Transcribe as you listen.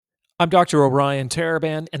I'm Dr. Orion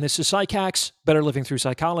Taraban, and this is PsycHacks, Better Living Through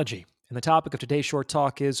Psychology. And the topic of today's short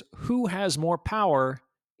talk is who has more power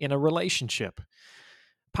in a relationship?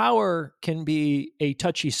 Power can be a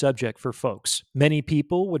touchy subject for folks. Many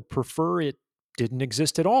people would prefer it didn't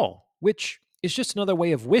exist at all, which is just another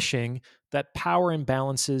way of wishing that power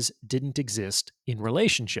imbalances didn't exist in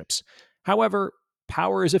relationships. However,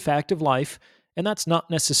 power is a fact of life, and that's not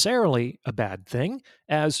necessarily a bad thing,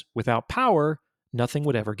 as without power, nothing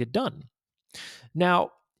would ever get done. Now,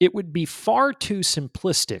 it would be far too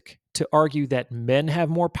simplistic to argue that men have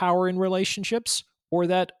more power in relationships or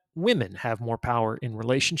that women have more power in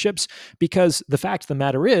relationships, because the fact of the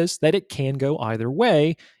matter is that it can go either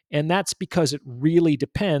way, and that's because it really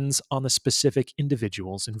depends on the specific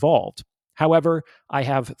individuals involved. However, I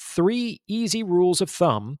have three easy rules of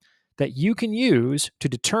thumb that you can use to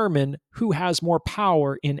determine who has more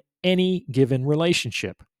power in any given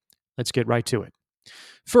relationship. Let's get right to it.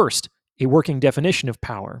 First, a working definition of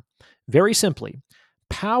power. Very simply,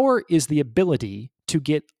 power is the ability to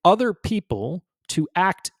get other people to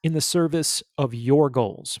act in the service of your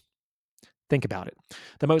goals. Think about it.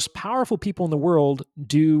 The most powerful people in the world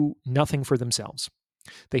do nothing for themselves.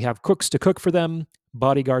 They have cooks to cook for them,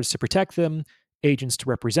 bodyguards to protect them, agents to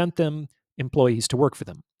represent them, employees to work for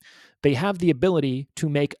them. They have the ability to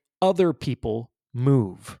make other people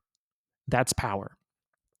move. That's power.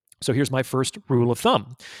 So here's my first rule of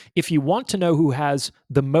thumb. If you want to know who has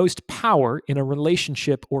the most power in a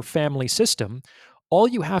relationship or family system, all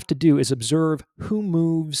you have to do is observe who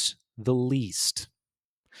moves the least.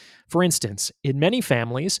 For instance, in many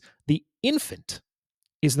families, the infant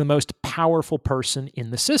is the most powerful person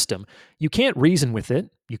in the system. You can't reason with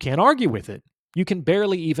it, you can't argue with it, you can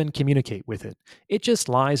barely even communicate with it. It just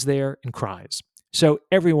lies there and cries. So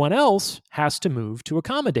everyone else has to move to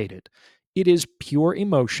accommodate it. It is pure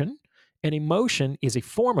emotion, and emotion is a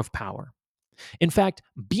form of power. In fact,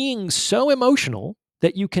 being so emotional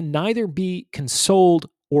that you can neither be consoled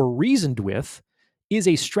or reasoned with is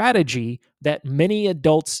a strategy that many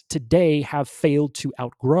adults today have failed to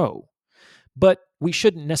outgrow. But we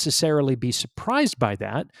shouldn't necessarily be surprised by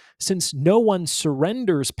that, since no one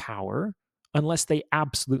surrenders power unless they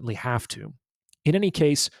absolutely have to. In any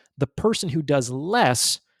case, the person who does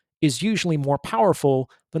less is usually more powerful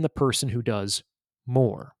than the person who does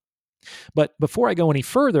more. But before I go any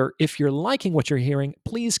further, if you're liking what you're hearing,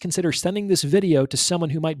 please consider sending this video to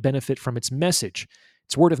someone who might benefit from its message.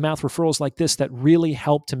 It's word of mouth referrals like this that really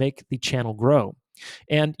help to make the channel grow.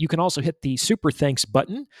 And you can also hit the super thanks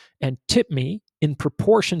button and tip me in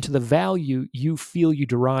proportion to the value you feel you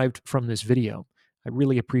derived from this video. I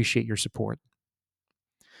really appreciate your support.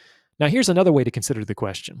 Now, here's another way to consider the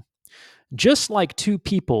question. Just like two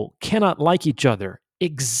people cannot like each other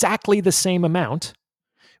exactly the same amount,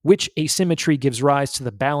 which asymmetry gives rise to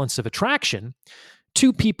the balance of attraction,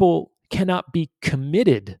 two people cannot be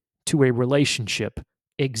committed to a relationship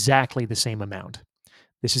exactly the same amount.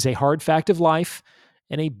 This is a hard fact of life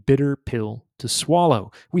and a bitter pill to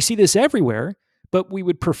swallow. We see this everywhere, but we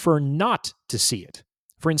would prefer not to see it.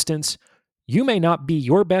 For instance, you may not be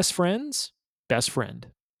your best friend's best friend,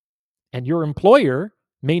 and your employer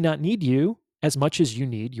may not need you as much as you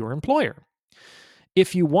need your employer.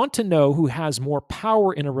 If you want to know who has more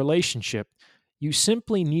power in a relationship, you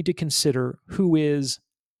simply need to consider who is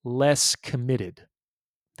less committed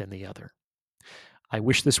than the other. I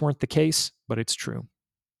wish this weren't the case, but it's true.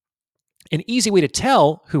 An easy way to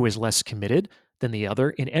tell who is less committed than the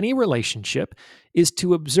other in any relationship is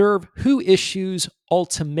to observe who issues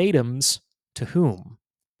ultimatums to whom.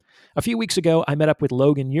 A few weeks ago, I met up with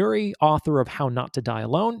Logan Ury, author of How Not to Die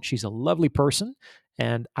Alone. She's a lovely person,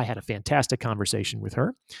 and I had a fantastic conversation with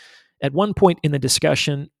her. At one point in the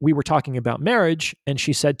discussion, we were talking about marriage, and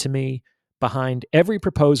she said to me, "Behind every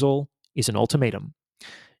proposal is an ultimatum."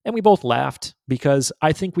 And we both laughed because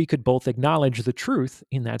I think we could both acknowledge the truth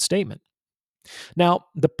in that statement. Now,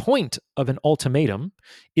 the point of an ultimatum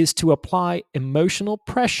is to apply emotional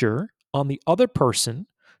pressure on the other person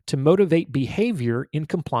to motivate behavior in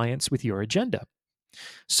compliance with your agenda.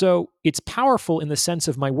 So it's powerful in the sense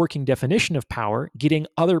of my working definition of power, getting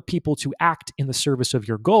other people to act in the service of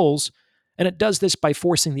your goals. And it does this by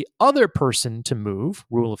forcing the other person to move,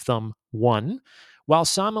 rule of thumb one, while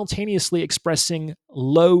simultaneously expressing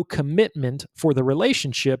low commitment for the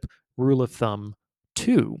relationship, rule of thumb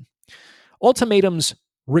two. Ultimatums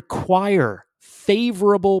require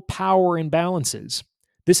favorable power imbalances.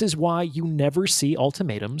 This is why you never see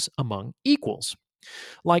ultimatums among equals.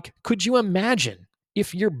 Like, could you imagine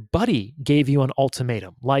if your buddy gave you an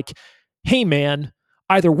ultimatum? Like, hey man,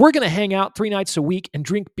 either we're going to hang out 3 nights a week and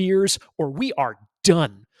drink beers, or we are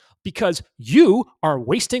done. because you are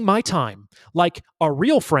wasting my time. Like a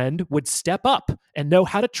real friend would step up and know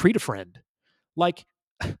how to treat a friend. Like,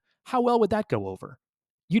 how well would that go over?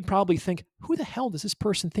 You'd probably think, who the hell does this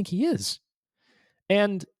person think he is?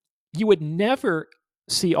 And you would never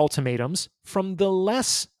see ultimatums from the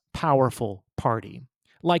less powerful party.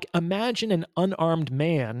 Like, imagine an unarmed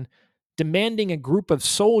man demanding a group of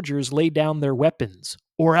soldiers lay down their weapons,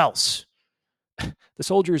 or else. The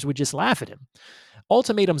soldiers would just laugh at him.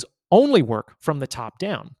 Ultimatums only work from the top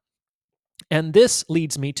down. And this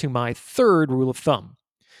leads me to my third rule of thumb.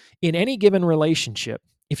 In any given relationship,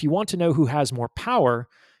 if you want to know who has more power,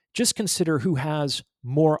 just consider who has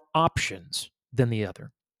more options than the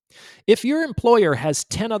other. If your employer has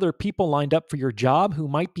 10 other people lined up for your job who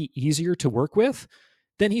might be easier to work with,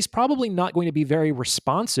 then he's probably not going to be very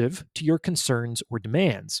responsive to your concerns or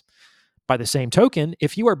demands. By the same token,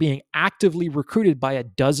 if you are being actively recruited by a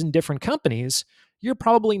dozen different companies, you're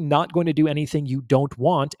probably not going to do anything you don't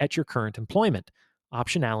want at your current employment.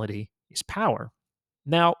 Optionality is power.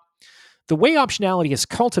 Now, the way optionality is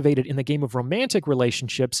cultivated in the game of romantic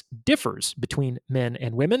relationships differs between men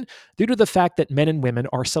and women due to the fact that men and women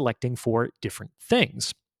are selecting for different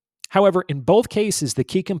things. However, in both cases, the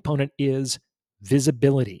key component is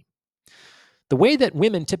visibility. The way that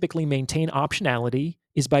women typically maintain optionality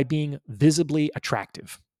is by being visibly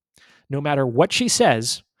attractive. No matter what she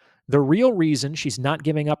says, the real reason she's not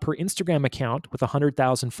giving up her Instagram account with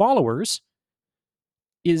 100,000 followers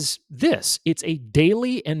is this: it's a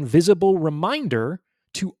daily and visible reminder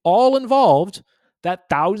to all involved that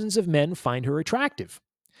thousands of men find her attractive.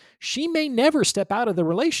 She may never step out of the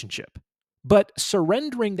relationship, but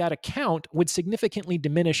surrendering that account would significantly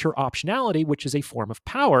diminish her optionality, which is a form of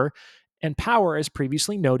power. And power, as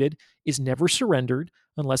previously noted, is never surrendered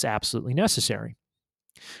unless absolutely necessary.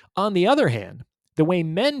 On the other hand, the way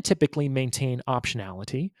men typically maintain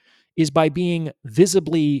optionality is by being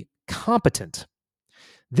visibly competent.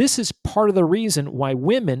 This is part of the reason why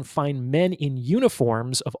women find men in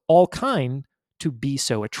uniforms of all kind to be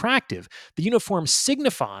so attractive. The uniforms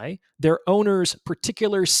signify their owner's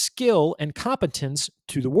particular skill and competence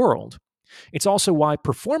to the world. It's also why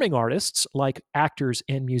performing artists, like actors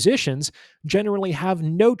and musicians, generally have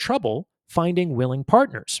no trouble finding willing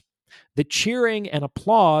partners. The cheering and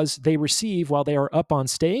applause they receive while they are up on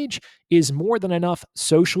stage is more than enough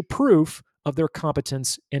social proof of their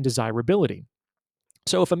competence and desirability.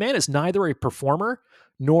 So, if a man is neither a performer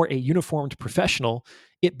nor a uniformed professional,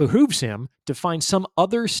 it behooves him to find some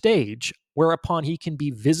other stage whereupon he can be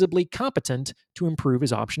visibly competent to improve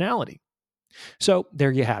his optionality. So,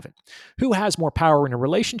 there you have it. Who has more power in a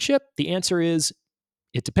relationship? The answer is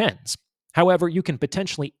it depends. However, you can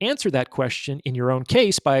potentially answer that question in your own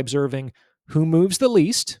case by observing who moves the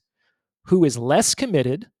least, who is less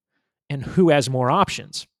committed, and who has more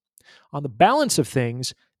options. On the balance of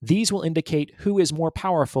things, these will indicate who is more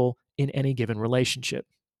powerful in any given relationship.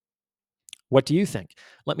 What do you think?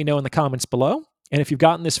 Let me know in the comments below. And if you've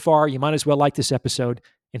gotten this far, you might as well like this episode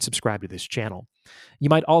and subscribe to this channel. You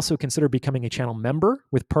might also consider becoming a channel member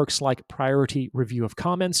with perks like priority review of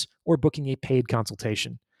comments or booking a paid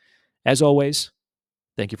consultation. As always,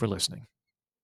 thank you for listening.